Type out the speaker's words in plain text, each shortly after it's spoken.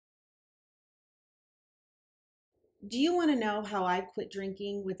Do you want to know how I've quit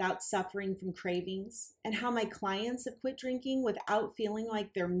drinking without suffering from cravings and how my clients have quit drinking without feeling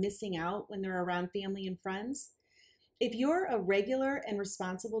like they're missing out when they're around family and friends? If you're a regular and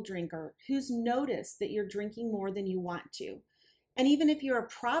responsible drinker who's noticed that you're drinking more than you want to, and even if you're a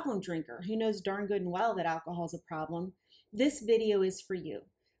problem drinker who knows darn good and well that alcohol is a problem, this video is for you.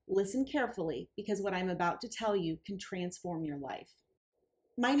 Listen carefully because what I'm about to tell you can transform your life.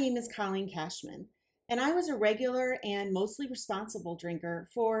 My name is Colleen Cashman, and I was a regular and mostly responsible drinker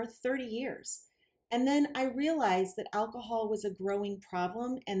for 30 years. And then I realized that alcohol was a growing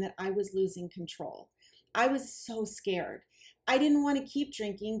problem and that I was losing control. I was so scared. I didn't want to keep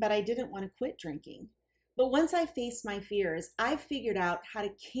drinking, but I didn't want to quit drinking. But once I faced my fears, I figured out how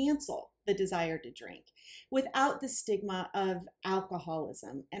to cancel the desire to drink without the stigma of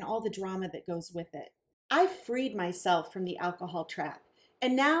alcoholism and all the drama that goes with it. I freed myself from the alcohol trap.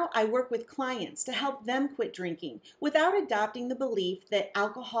 And now I work with clients to help them quit drinking without adopting the belief that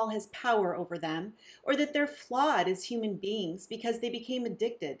alcohol has power over them or that they're flawed as human beings because they became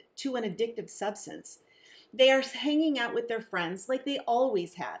addicted to an addictive substance. They are hanging out with their friends like they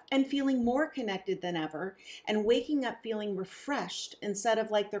always have and feeling more connected than ever and waking up feeling refreshed instead of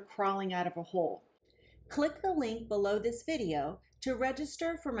like they're crawling out of a hole. Click the link below this video to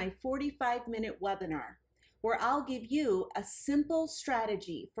register for my 45-minute webinar, where I'll give you a simple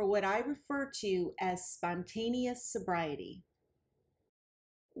strategy for what I refer to as spontaneous sobriety.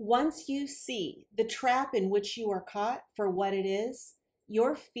 Once you see the trap in which you are caught for what it is,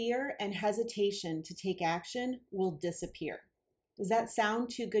 your fear and hesitation to take action will disappear. Does that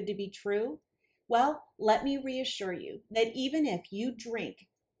sound too good to be true? Well, let me reassure you that even if you drink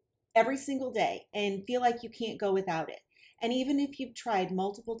every single day and feel like you can't go without it, and even if you've tried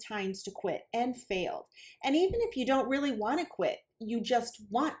multiple times to quit and failed, and even if you don't really want to quit, you just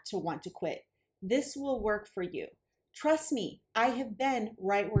want to quit, this will work for you. Trust me, I have been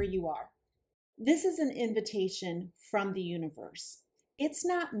right where you are. This is an invitation from the universe. It's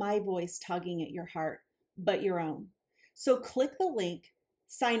not my voice tugging at your heart, but your own. So click the link,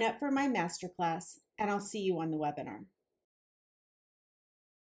 sign up for my masterclass, and I'll see you on the webinar.